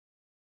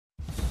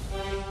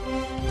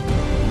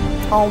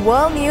on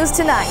World News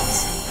Tonight.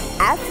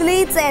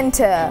 Athletes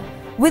enter.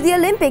 With the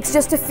Olympics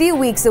just a few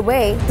weeks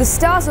away, the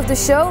stars of the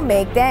show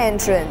make their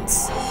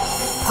entrance.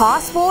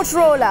 Passport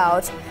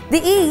rollout. The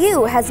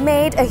EU has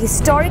made a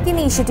historic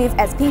initiative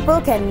as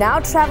people can now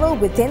travel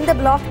within the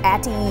bloc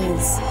at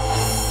ease.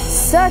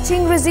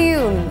 Searching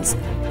resumes.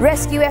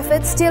 Rescue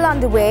efforts still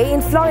underway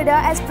in Florida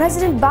as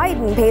President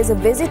Biden pays a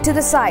visit to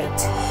the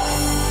site.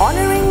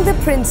 Honoring the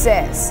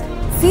princess.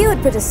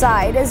 Feud put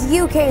aside as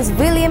UK's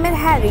William and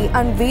Harry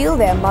unveil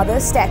their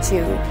mother's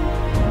statue.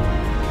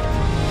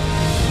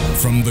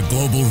 From the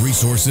global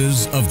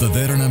resources of the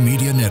Derana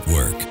Media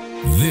Network,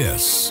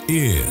 this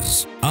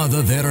is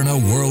the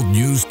Derana World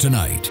News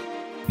Tonight.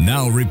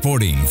 Now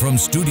reporting from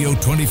Studio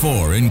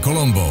 24 in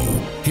Colombo,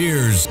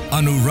 here's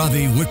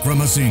Anuradhi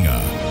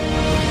Wickramasinghe.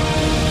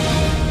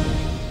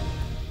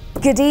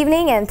 Good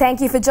evening and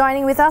thank you for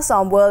joining with us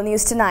on World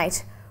News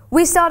Tonight.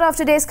 We start off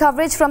today's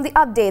coverage from the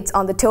updates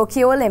on the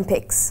Tokyo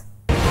Olympics.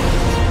 The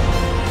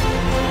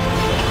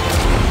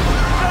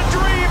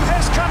dream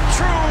has come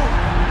true!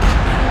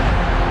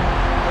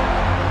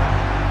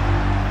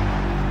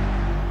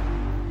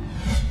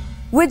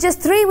 With just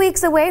 3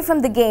 weeks away from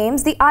the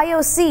Games, the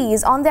IOC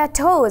is on their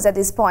toes at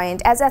this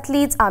point as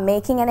athletes are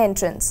making an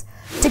entrance.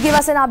 To give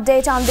us an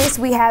update on this,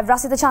 we have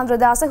Rasitha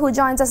Chandradasa who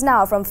joins us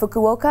now from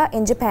Fukuoka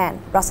in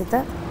Japan.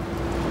 Rasitha?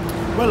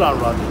 Well,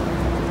 Anuradhi,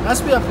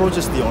 as we approach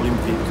the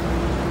Olympic,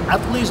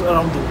 athletes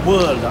around the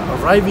world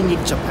are arriving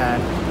in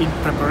Japan in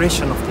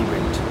preparation of the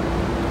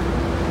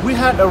event. We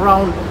had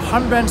around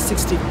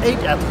 168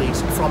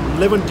 athletes from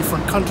 11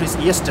 different countries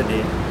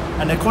yesterday,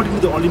 and according to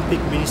the Olympic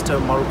Minister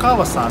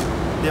Marukawa-san,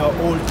 they were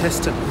all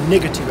tested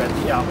negative at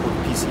the airport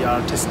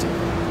PCR testing.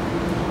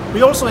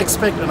 We also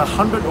expect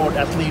 100-odd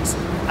athletes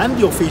and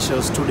the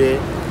officials today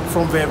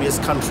from various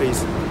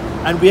countries,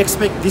 and we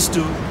expect this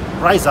to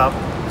rise up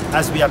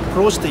as we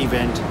approach the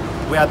event,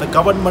 where the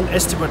government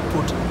estimate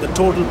put the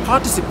total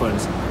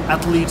participants,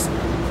 athletes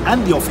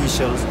and the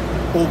officials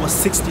over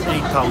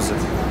 68,000.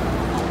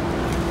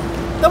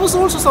 There was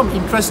also some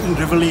interesting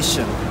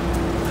revelation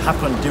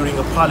happened during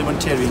a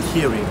parliamentarian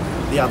hearing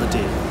the other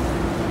day.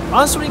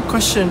 Answering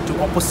questions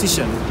to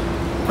opposition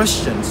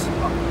questions,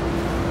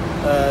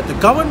 the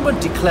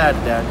government declared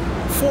that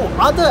 4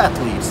 other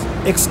athletes,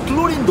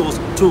 excluding those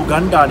 2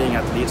 Gandanian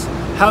athletes,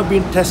 have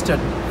been tested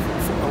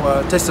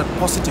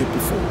positive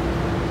before.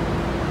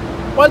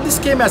 While this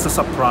came as a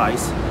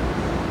surprise,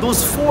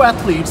 those 4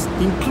 athletes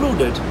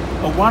included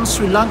one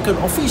Sri Lankan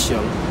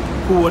official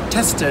who were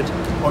tested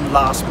on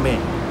last May.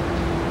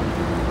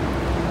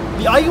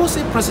 The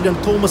IOC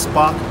President Thomas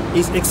Bach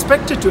is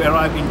expected to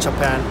arrive in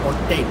Japan on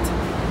 8th,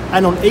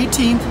 and on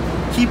 18th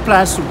he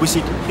plans to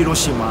visit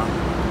Hiroshima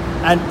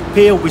and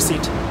pay a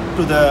visit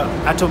to the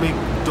atomic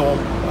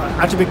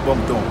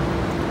bomb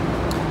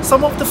dome.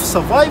 Some of the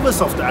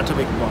survivors of the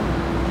atomic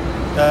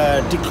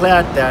bomb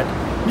declared that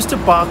Mr.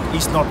 Bach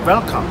is not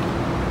welcome,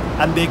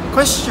 and they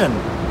question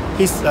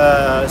his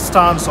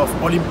stance of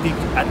Olympic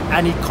at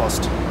any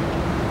cost.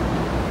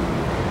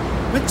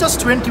 With just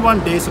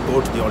 21 days to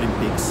go to the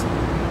Olympics,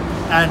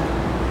 and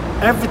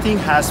everything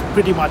has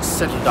pretty much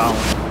settled down,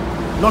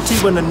 not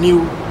even a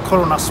new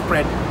corona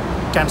spread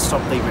can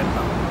stop the event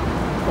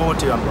now. Over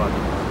to you,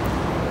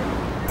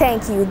 Anuradhi.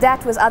 Thank you.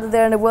 That was Other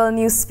Derana World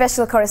News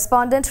special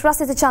correspondent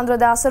Rasitha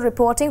Chandradasa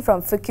reporting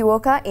from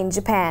Fukuoka in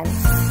Japan.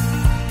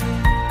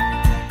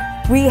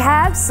 We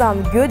have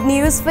some good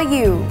news for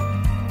you.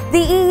 The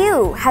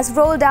EU has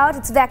rolled out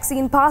its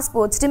vaccine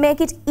passports to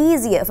make it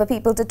easier for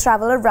people to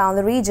travel around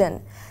the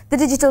region. The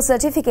digital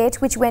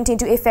certificate, which went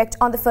into effect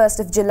on the 1st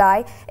of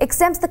July,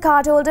 exempts the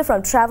cardholder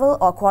from travel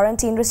or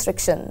quarantine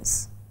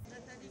restrictions.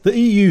 The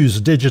EU's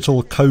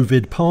digital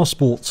COVID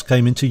passports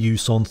came into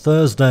use on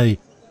Thursday.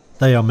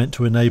 They are meant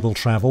to enable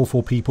travel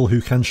for people who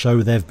can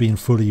show they've been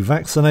fully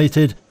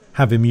vaccinated,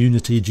 have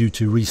immunity due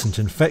to recent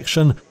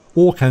infection,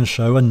 or can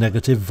show a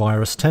negative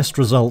virus test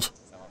result.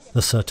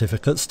 The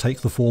certificates take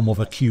the form of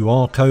a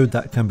QR code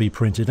that can be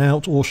printed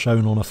out or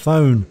shown on a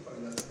phone.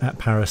 At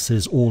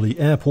Paris's Orly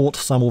airport,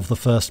 some of the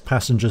first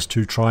passengers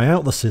to try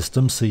out the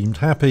system seemed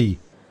happy.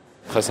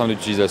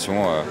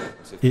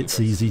 It's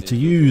easy to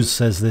use,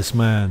 says this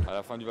man.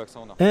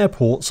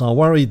 Airports are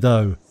worried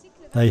though.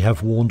 They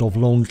have warned of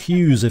long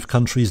queues if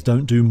countries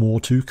don't do more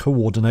to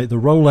coordinate the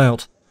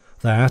rollout.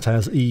 That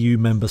as EU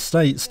member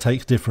states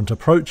take different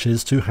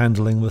approaches to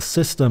handling the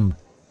system.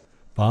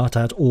 But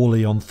at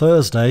Orly on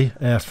Thursday,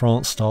 Air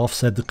France staff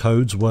said the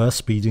codes were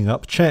speeding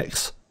up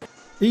checks.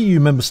 EU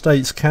member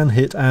states can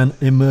hit an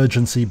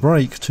emergency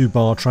brake to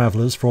bar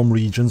travellers from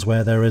regions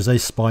where there is a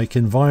spike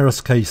in virus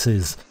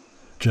cases.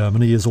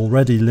 Germany is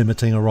already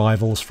limiting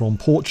arrivals from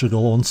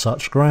Portugal on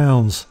such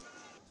grounds.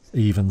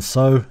 Even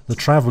so, the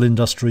travel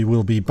industry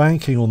will be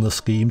banking on the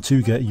scheme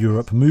to get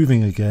Europe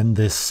moving again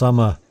this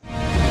summer.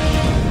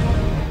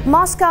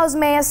 Moscow's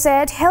mayor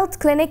said health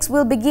clinics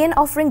will begin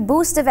offering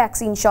booster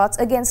vaccine shots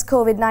against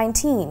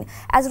COVID-19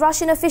 as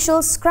Russian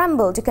officials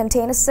scramble to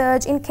contain a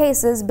surge in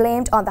cases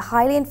blamed on the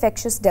highly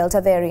infectious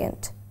Delta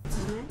variant.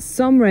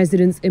 Some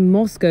residents in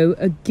Moscow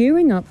are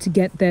gearing up to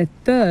get their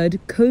third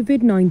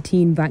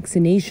COVID-19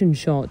 vaccination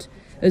shot,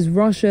 as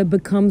Russia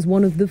becomes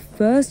one of the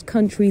first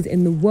countries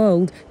in the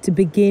world to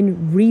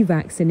begin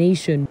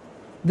revaccination.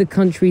 The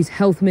country's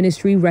health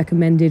ministry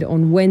recommended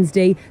on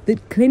Wednesday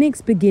that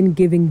clinics begin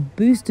giving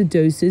booster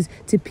doses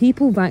to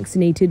people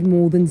vaccinated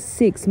more than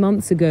 6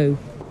 months ago.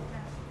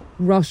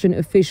 Russian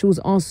officials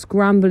are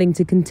scrambling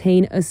to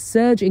contain a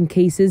surge in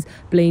cases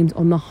blamed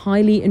on the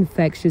highly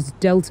infectious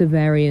Delta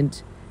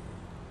variant.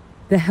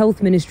 The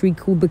health ministry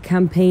called the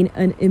campaign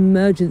an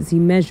emergency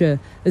measure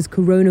as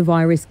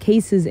coronavirus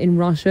cases in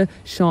Russia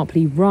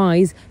sharply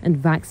rise and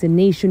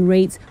vaccination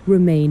rates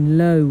remain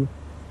low.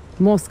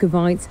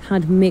 Muscovites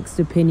had mixed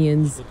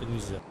opinions.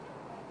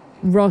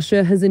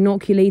 Russia has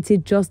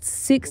inoculated just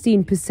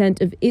 16%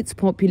 of its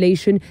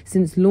population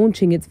since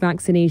launching its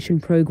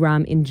vaccination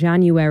program in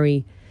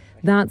January.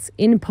 That's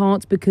in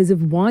part because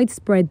of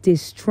widespread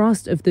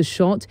distrust of the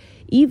shot,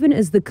 even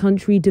as the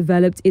country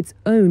developed its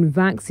own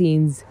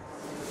vaccines.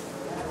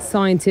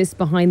 Scientists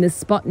behind the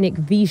Sputnik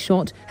V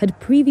shot had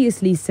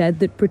previously said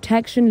that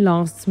protection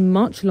lasts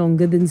much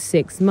longer than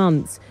 6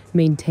 months,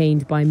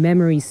 maintained by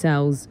memory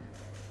cells.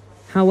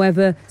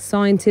 However,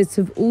 scientists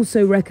have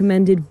also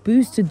recommended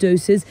booster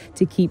doses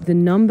to keep the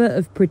number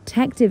of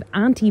protective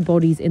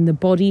antibodies in the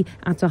body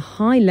at a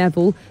high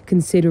level,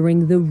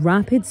 considering the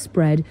rapid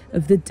spread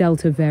of the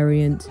Delta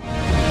variant.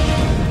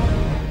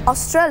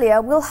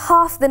 Australia will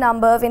halve the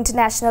number of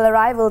international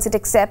arrivals it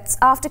accepts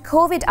after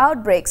COVID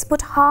outbreaks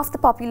put half the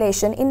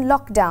population in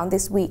lockdown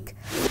this week.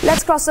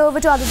 Let's cross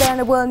over to Other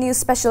Derana World News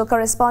special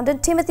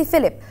correspondent Timothy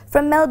Phillip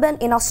from Melbourne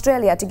in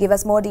Australia to give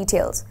us more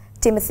details.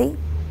 Timothy?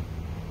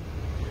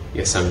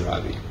 Yes,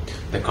 Anuradhi.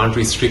 The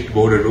country's strict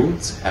border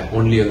rules have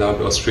only allowed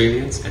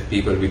Australians and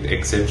people with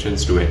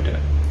exemptions to enter.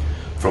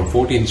 From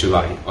 14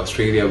 July,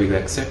 Australia will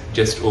accept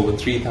just over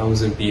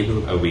 3,000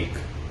 people a week,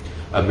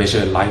 a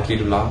measure likely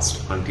to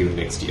last until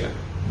next year.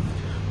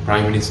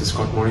 Prime Minister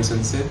Scott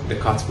Morrison said the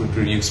cuts would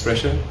reduce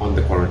pressure on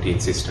the quarantine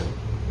system.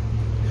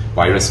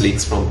 Virus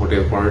leaks from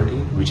hotel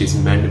quarantine, which is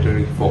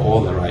mandatory for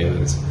all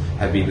arrivals,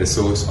 have been the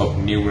source of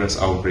numerous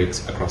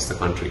outbreaks across the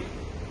country.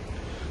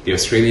 The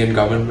Australian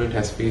government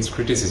has faced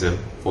criticism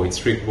for its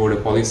strict border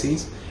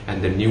policies,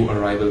 and the new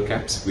arrival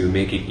caps will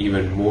make it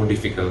even more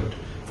difficult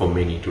for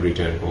many to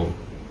return home.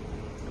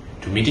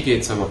 To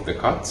mitigate some of the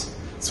cuts,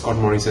 Scott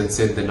Morrison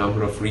said the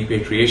number of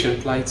repatriation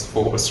flights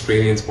for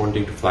Australians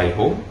wanting to fly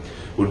home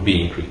would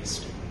be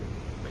increased.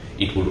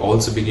 It would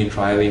also begin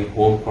trialling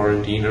home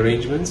quarantine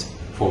arrangements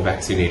for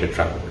vaccinated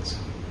travellers.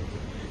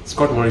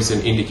 Scott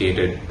Morrison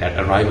indicated that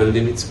arrival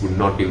limits would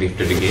not be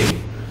lifted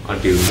again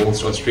until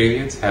most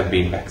Australians have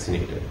been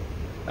vaccinated,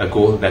 a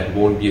goal that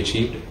won't be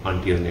achieved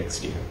until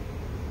next year.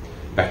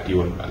 Back to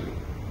you, Anuradhi.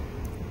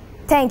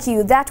 Thank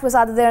you. That was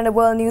Other Derana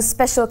World News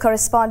special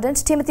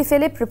correspondent Timothy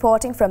Phillip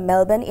reporting from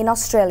Melbourne in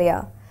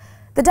Australia.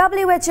 The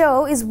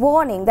WHO is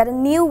warning that a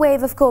new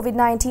wave of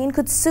COVID-19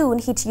 could soon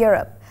hit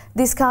Europe.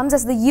 This comes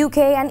as the UK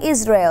and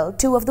Israel,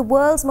 two of the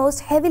world's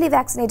most heavily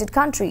vaccinated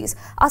countries,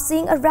 are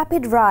seeing a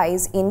rapid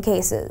rise in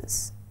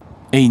cases.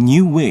 A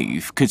new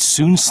wave could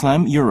soon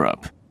slam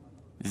Europe.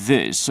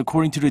 This,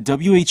 according to the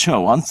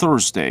WHO on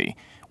Thursday,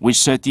 which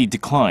said the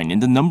decline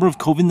in the number of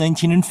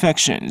COVID-19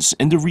 infections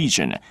in the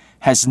region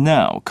has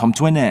now come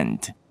to an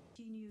end.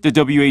 The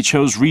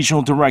WHO's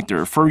regional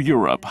director for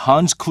Europe,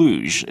 Hans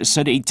Kluge,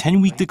 said a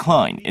 10-week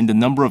decline in the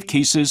number of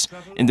cases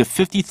in the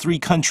 53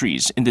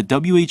 countries in the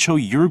WHO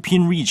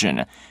European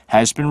region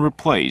has been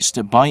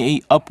replaced by an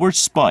upward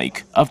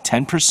spike of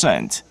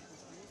 10%.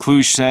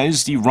 Kluge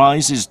says the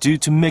rise is due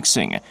to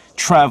mixing,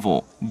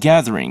 travel,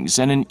 gatherings,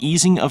 and an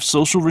easing of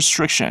social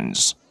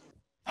restrictions.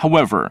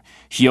 However,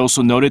 he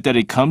also noted that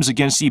it comes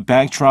against the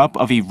backdrop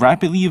of a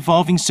rapidly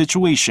evolving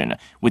situation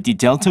with the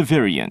Delta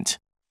variant.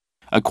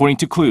 According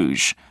to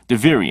Kluge, the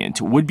variant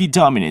would be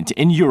dominant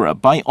in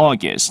Europe by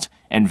August,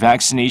 and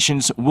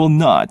vaccinations will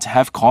not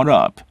have caught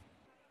up.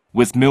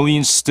 With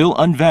millions still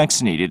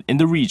unvaccinated in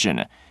the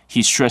region,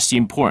 he stressed the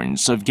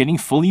importance of getting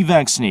fully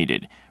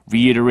vaccinated,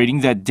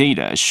 reiterating that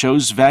data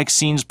shows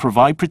vaccines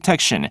provide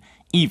protection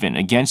even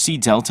against the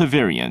Delta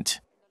variant.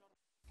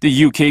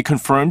 The UK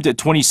confirmed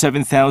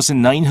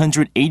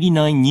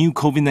 27,989 new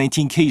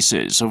COVID-19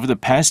 cases over the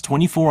past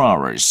 24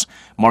 hours,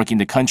 marking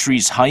the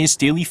country's highest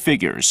daily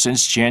figure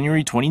since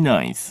January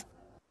 29th.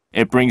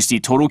 It brings the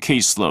total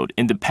caseload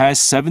in the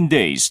past 7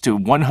 days to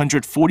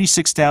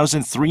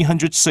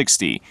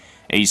 146,360,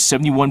 a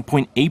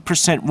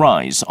 71.8%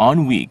 rise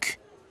on week.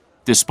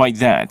 Despite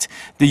that,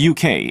 the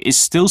UK is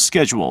still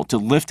scheduled to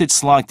lift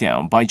its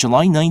lockdown by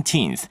July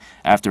 19th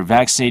after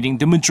vaccinating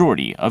the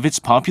majority of its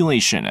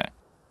population.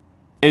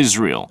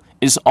 Israel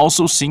is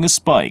also seeing a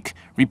spike,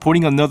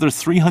 reporting another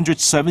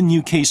 307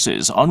 new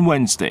cases on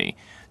Wednesday,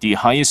 the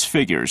highest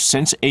figure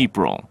since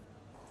April.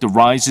 The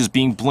rise is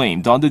being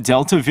blamed on the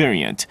Delta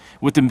variant,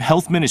 with the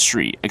health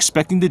ministry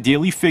expecting the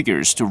daily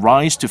figures to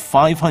rise to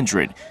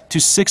 500 to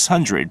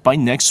 600 by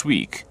next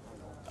week.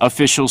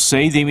 Officials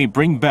say they may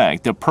bring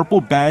back the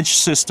purple badge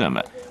system,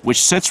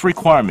 which sets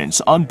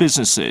requirements on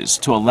businesses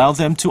to allow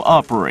them to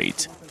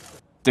operate.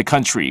 The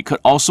country could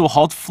also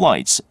halt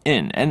flights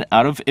in and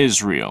out of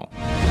Israel.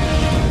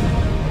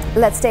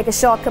 Let's take a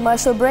short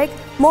commercial break.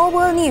 More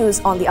world news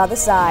on the other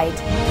side.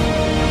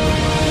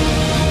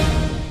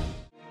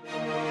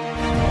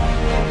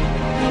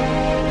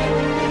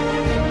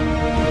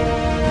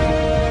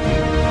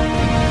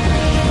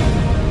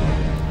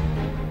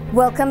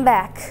 Welcome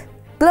back.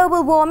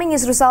 Global warming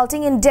is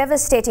resulting in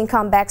devastating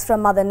comebacks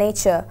from Mother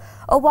Nature.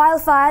 A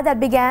wildfire that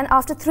began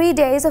after 3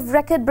 days of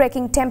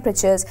record-breaking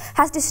temperatures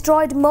has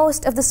destroyed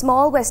most of the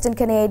small Western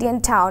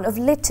Canadian town of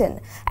Lytton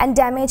and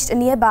damaged a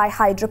nearby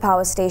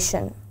hydropower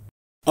station.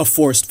 A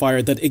forest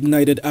fire that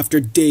ignited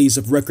after days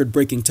of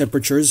record-breaking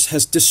temperatures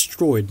has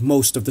destroyed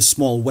most of the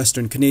small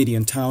Western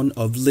Canadian town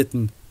of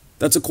Lytton.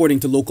 That's according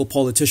to local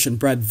politician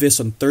Brad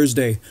Viss on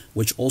Thursday,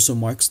 which also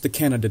marks the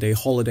Canada Day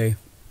holiday.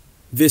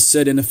 Viss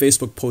said in a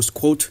Facebook post,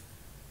 quote,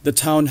 "The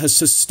town has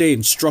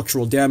sustained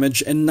structural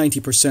damage and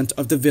 90%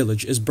 of the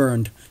village is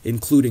burned,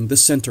 including the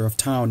center of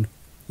town."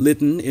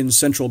 Lytton in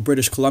central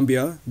British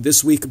Columbia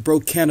this week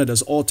broke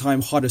Canada's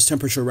all-time hottest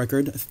temperature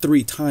record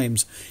 3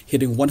 times,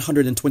 hitting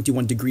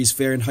 121 degrees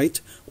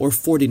Fahrenheit or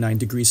 49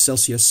 degrees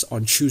Celsius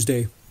on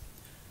Tuesday.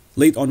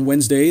 Late on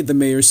Wednesday, the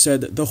mayor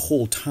said the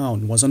whole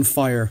town was on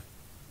fire.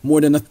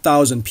 More than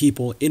 1,000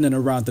 people in and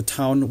around the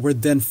town were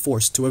then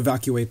forced to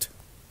evacuate.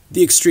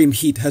 The extreme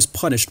heat has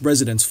punished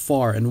residents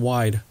far and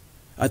wide.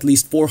 At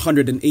least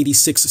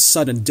 486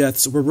 sudden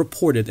deaths were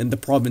reported in the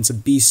province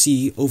of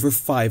BC over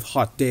 5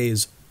 hot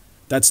days.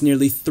 That's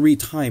nearly 3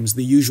 times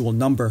the usual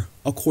number,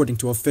 according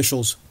to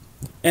officials.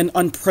 An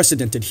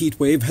unprecedented heat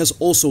wave has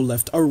also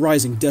left a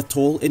rising death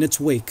toll in its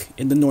wake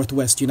in the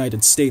Northwest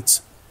United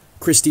States.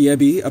 Christy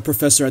Eby, a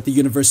professor at the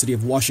University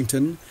of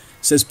Washington,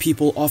 says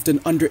people often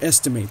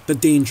underestimate the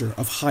danger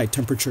of high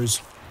temperatures.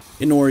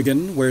 In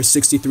Oregon, where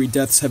 63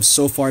 deaths have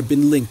so far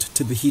been linked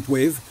to the heat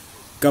wave,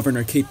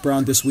 Governor Kate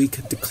Brown this week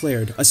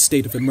declared a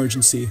state of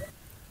emergency,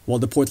 while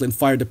the Portland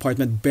Fire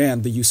Department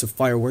banned the use of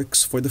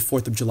fireworks for the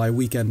 4th of July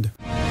weekend.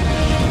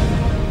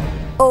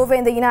 Over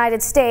in the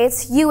United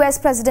States, U.S.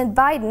 President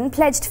Biden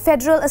pledged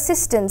federal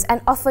assistance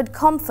and offered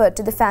comfort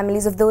to the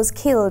families of those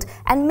killed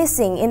and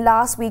missing in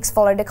last week's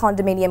Florida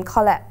condominium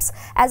collapse,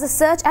 as a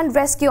search and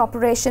rescue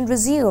operation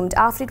resumed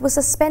after it was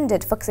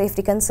suspended for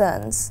safety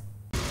concerns.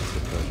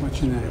 What's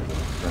your name?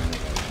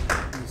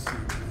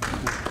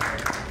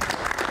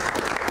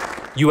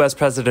 U.S.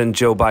 President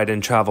Joe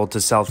Biden traveled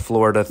to South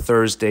Florida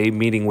Thursday,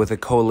 meeting with a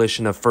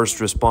coalition of first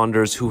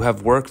responders who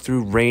have worked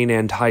through rain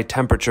and high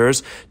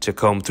temperatures to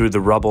comb through the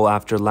rubble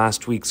after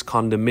last week's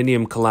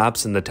condominium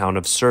collapse in the town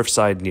of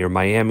Surfside near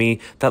Miami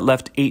that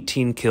left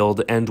 18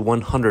 killed and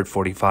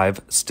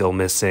 145 still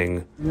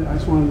missing. I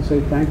just wanted to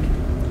say thank you.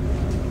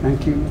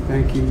 Thank you,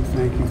 thank you,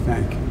 thank you,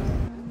 thank you.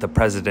 The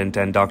president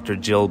and Dr.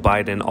 Jill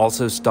Biden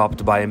also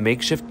stopped by a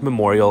makeshift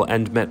memorial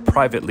and met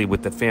privately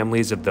with the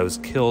families of those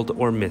killed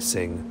or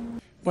missing.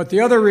 But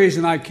the other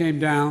reason I came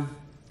down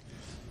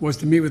was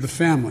to meet with the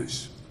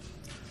families.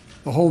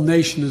 The whole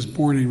nation is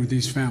mourning with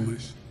these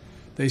families.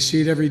 They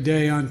see it every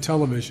day on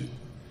television.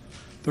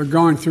 They're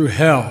going through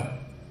hell.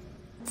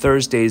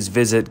 Thursday's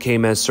visit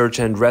came as search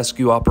and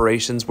rescue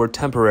operations were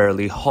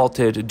temporarily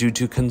halted due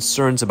to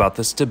concerns about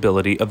the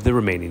stability of the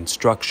remaining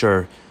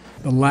structure.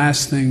 The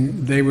last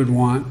thing they would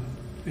want,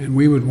 and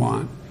we would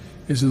want,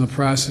 is in the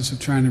process of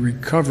trying to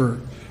recover,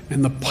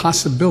 and the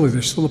possibility,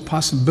 there's still a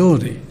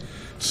possibility,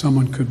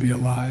 someone could be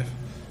alive,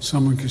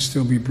 someone could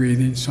still be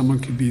breathing, someone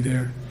could be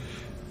there.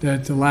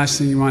 That the last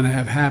thing you want to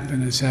have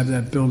happen is have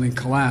that building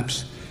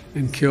collapse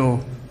and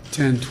kill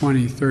 10,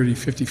 20, 30,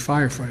 50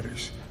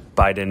 firefighters.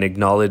 Biden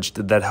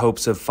acknowledged that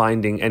hopes of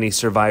finding any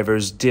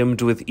survivors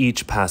dimmed with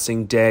each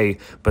passing day,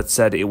 but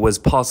said it was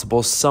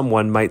possible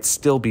someone might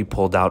still be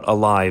pulled out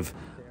alive.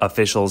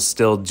 Officials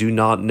still do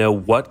not know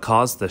what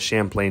caused the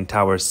Champlain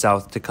Tower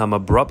South to come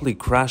abruptly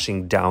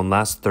crashing down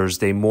last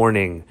Thursday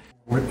morning.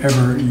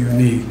 Whatever you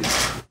need.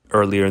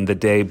 Earlier in the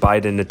day,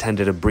 Biden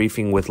attended a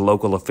briefing with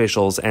local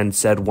officials and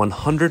said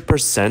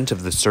 100%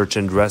 of the search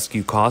and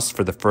rescue costs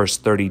for the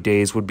first 30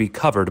 days would be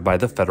covered by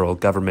the federal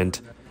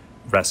government.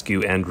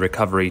 Rescue and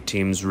recovery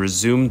teams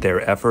resumed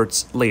their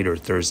efforts later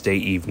Thursday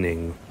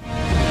evening.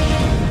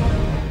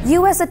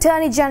 U.S.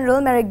 Attorney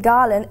General Merrick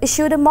Garland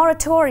issued a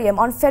moratorium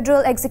on federal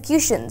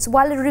executions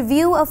while a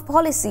review of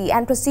policy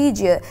and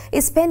procedure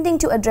is pending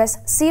to address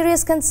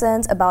serious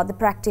concerns about the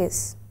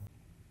practice.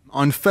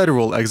 On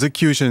federal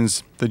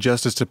executions, the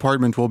Justice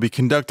Department will be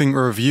conducting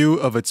a review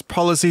of its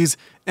policies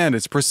and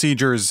its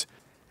procedures.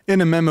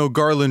 In a memo,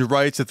 Garland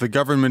writes that the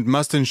government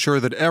must ensure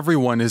that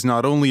everyone is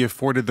not only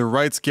afforded the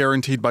rights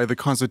guaranteed by the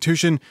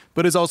Constitution,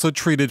 but is also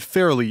treated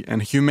fairly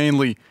and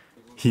humanely.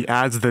 He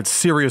adds that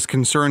serious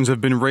concerns have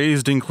been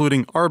raised,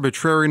 including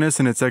arbitrariness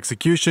in its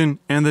execution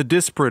and the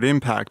disparate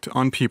impact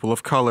on people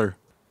of color.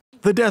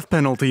 The death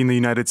penalty in the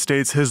United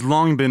States has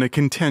long been a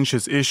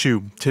contentious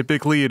issue.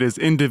 Typically, it is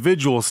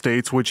individual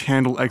states which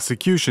handle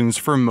executions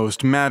for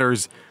most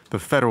matters. The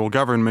federal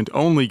government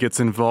only gets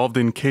involved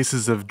in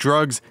cases of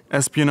drugs,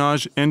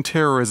 espionage, and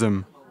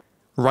terrorism.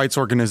 Rights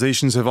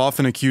organizations have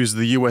often accused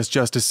the U.S.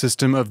 justice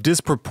system of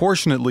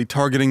disproportionately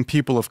targeting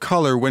people of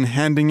color when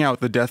handing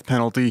out the death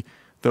penalty.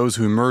 Those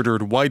who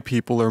murdered white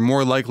people are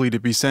more likely to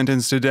be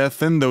sentenced to death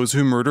than those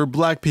who murder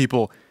black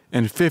people,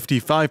 and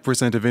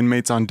 55% of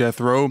inmates on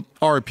death row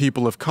are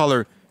people of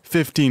color,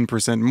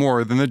 15%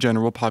 more than the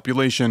general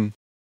population.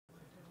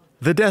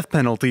 The death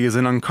penalty is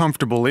an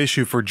uncomfortable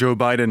issue for Joe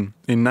Biden.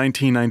 In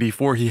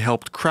 1994, he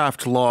helped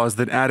craft laws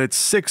that added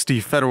 60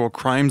 federal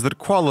crimes that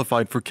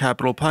qualified for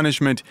capital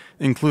punishment,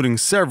 including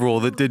several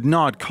that did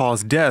not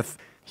cause death.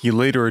 He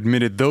later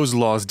admitted those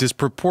laws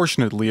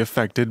disproportionately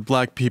affected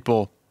black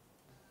people.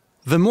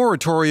 The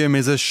moratorium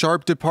is a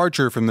sharp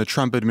departure from the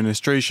Trump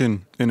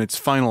administration. In its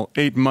final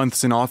 8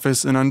 months in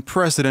office, an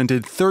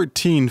unprecedented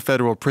 13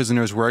 federal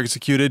prisoners were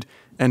executed,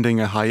 ending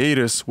a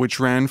hiatus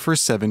which ran for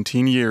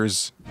 17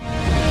 years.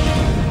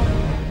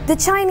 The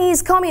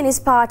Chinese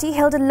Communist Party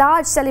held a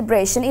large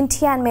celebration in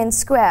Tiananmen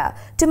Square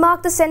to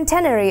mark the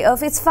centenary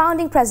of its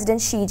founding president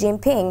Xi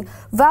Jinping,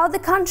 vowed the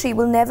country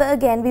will never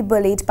again be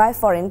bullied by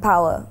foreign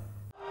power.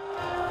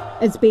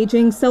 As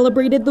Beijing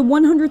celebrated the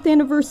 100th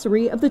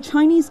anniversary of the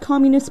Chinese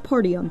Communist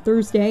Party on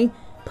Thursday,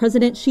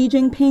 President Xi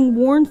Jinping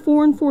warned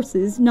foreign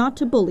forces not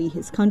to bully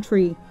his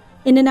country.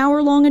 In an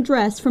hour-long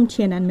address from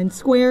Tiananmen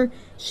Square,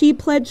 Xi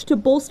pledged to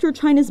bolster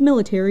China's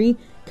military,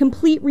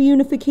 complete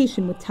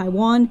reunification with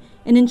Taiwan,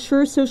 and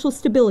ensure social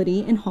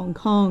stability in Hong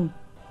Kong.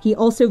 He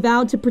also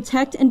vowed to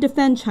protect and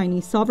defend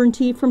Chinese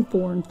sovereignty from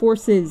foreign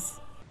forces.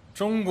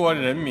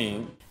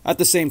 At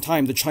the same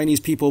time, the Chinese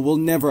people will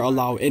never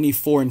allow any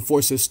foreign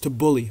forces to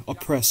bully,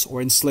 oppress,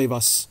 or enslave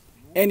us.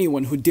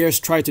 Anyone who dares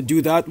try to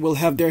do that will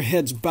have their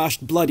heads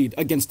bashed bloodied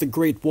against the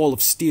Great Wall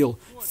of Steel,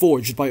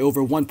 forged by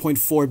over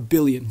 1.4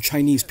 billion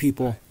Chinese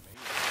people.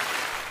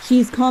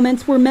 Xi's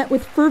comments were met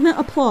with fervent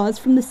applause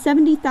from the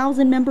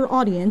 70,000-member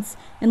audience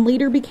and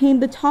later became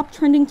the top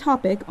trending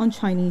topic on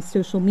Chinese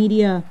social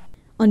media.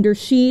 Under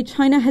Xi,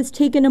 China has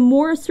taken a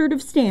more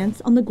assertive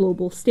stance on the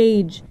global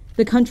stage.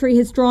 The country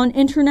has drawn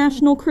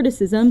international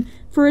criticism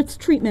for its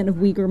treatment of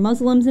Uyghur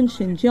Muslims in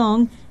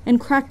Xinjiang and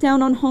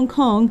crackdown on Hong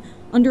Kong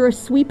under a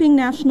sweeping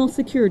national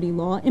security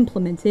law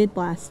implemented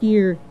last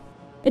year.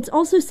 It's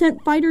also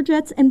sent fighter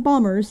jets and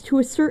bombers to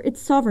assert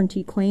its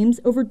sovereignty claims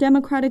over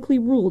democratically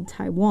ruled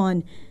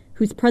Taiwan,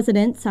 whose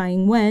president, Tsai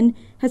Ing-wen,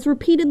 has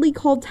repeatedly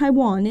called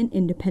Taiwan an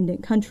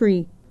independent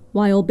country.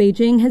 While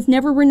Beijing has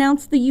never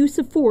renounced the use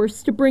of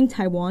force to bring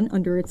Taiwan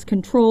under its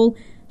control,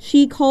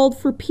 Xi called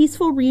for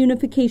peaceful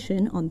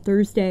reunification on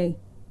Thursday.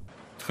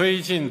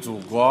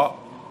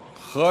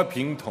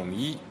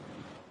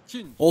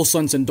 All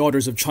sons and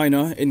daughters of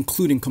China,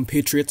 including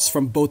compatriots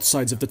from both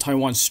sides of the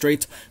Taiwan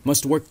Strait,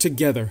 must work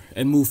together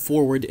and move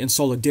forward in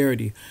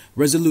solidarity,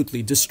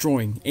 resolutely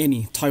destroying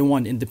any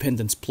Taiwan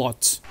independence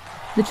plots.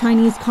 The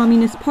Chinese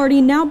Communist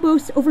Party now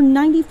boasts over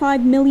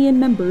 95 million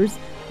members,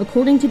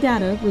 according to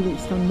data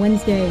released on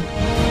Wednesday.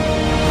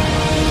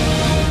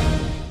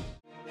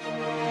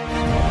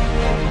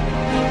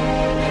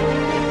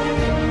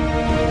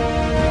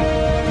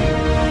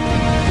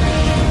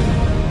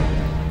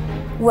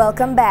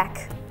 Welcome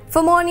back.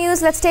 For more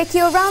news, let's take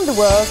you around the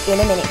world in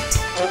a minute.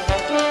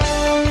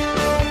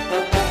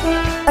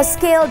 A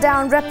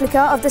scaled-down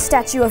replica of the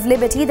Statue of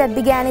Liberty that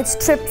began its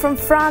trip from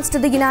France to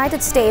the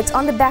United States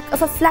on the back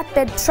of a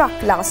flatbed truck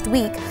last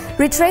week,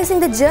 retracing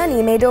the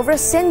journey made over a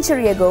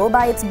century ago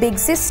by its big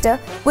sister,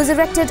 was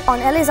erected on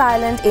Ellis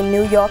Island in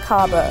New York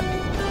Harbor.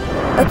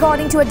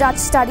 According to a Dutch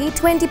study,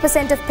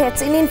 20% of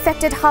pets in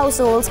infected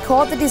households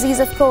caught the disease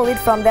of COVID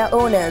from their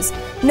owners.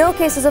 No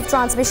cases of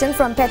transmission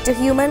from pet to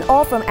human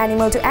or from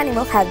animal to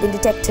animal have been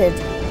detected.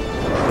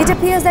 It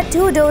appears that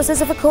 2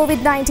 doses of a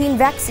COVID-19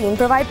 vaccine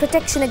provide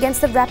protection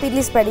against the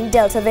rapidly spreading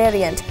Delta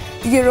variant.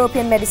 The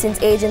European Medicines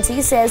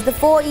Agency says the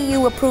 4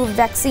 EU-approved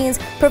vaccines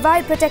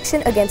provide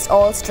protection against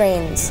all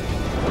strains.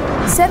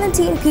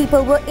 17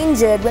 people were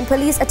injured when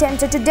police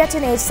attempted to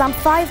detonate some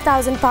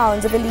 5,000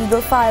 pounds of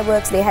illegal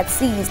fireworks they had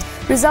seized,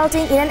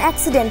 resulting in an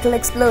accidental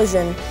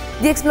explosion.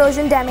 The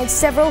explosion damaged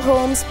several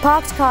homes,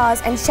 parked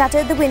cars, and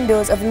shattered the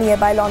windows of a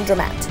nearby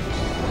laundromat.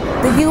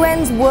 The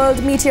UN's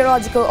World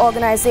Meteorological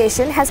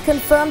Organization has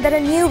confirmed that a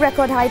new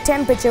record-high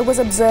temperature was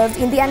observed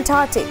in the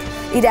Antarctic.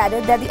 It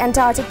added that the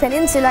Antarctic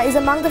Peninsula is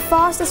among the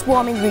fastest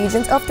warming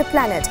regions of the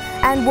planet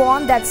and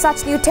warned that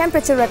such new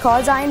temperature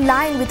records are in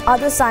line with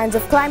other signs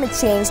of climate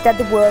change that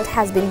the world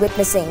has been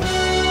witnessing.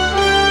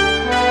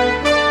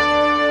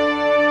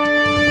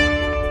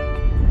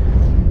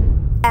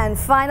 And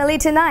finally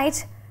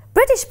tonight,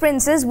 British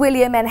princes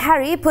William and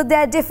Harry put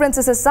their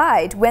differences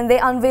aside when they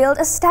unveiled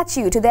a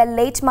statue to their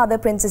late mother,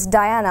 Princess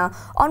Diana,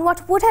 on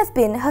what would have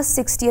been her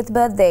 60th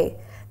birthday.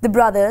 The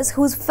brothers,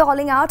 whose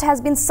falling out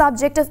has been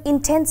subject of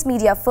intense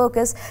media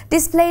focus,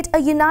 displayed a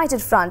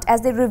united front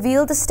as they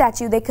revealed the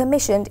statue they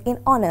commissioned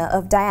in honor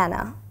of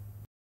Diana.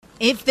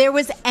 If there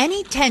was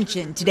any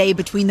tension today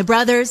between the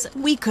brothers,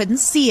 we couldn't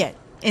see it.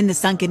 In the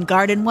sunken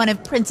garden, one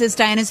of Princess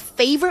Diana's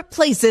favorite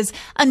places,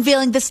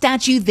 unveiling the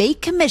statue they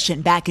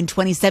commissioned back in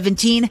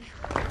 2017,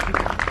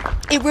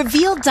 It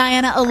revealed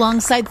Diana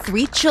alongside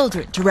 3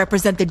 children to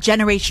represent the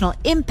generational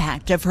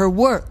impact of her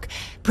work.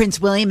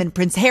 Prince William and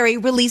Prince Harry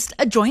released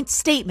a joint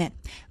statement.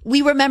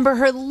 "We remember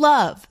her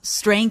love,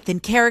 strength,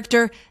 and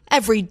character.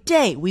 Every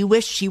day we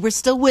wish she were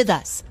still with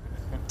us."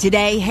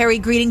 Today, Harry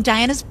greeting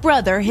Diana's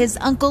brother, his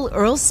uncle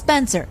Earl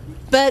Spencer.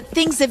 But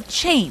things have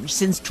changed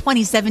since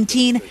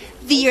 2017,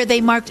 the year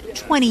they marked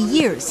 20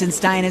 years since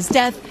Diana's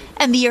death,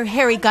 and the year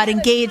Harry got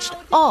engaged,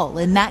 all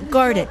in that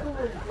garden.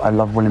 I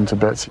love William to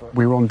bits.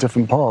 We were on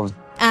different paths.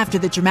 After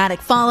the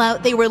dramatic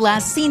fallout, they were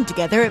last seen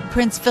together at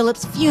Prince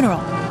Philip's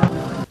funeral.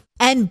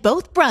 And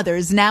both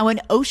brothers now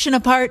an ocean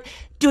apart,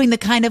 doing the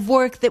kind of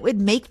work that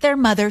would make their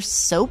mother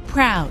so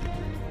proud.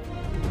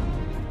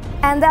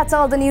 And that's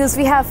all the news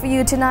we have for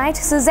you tonight.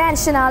 Suzanne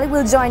Shinali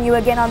will join you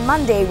again on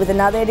Monday with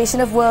another edition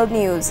of World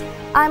News.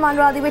 I'm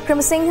Anuradhi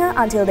Wickramasinghe.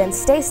 Until then,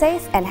 stay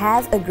safe and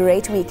have a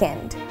great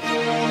weekend.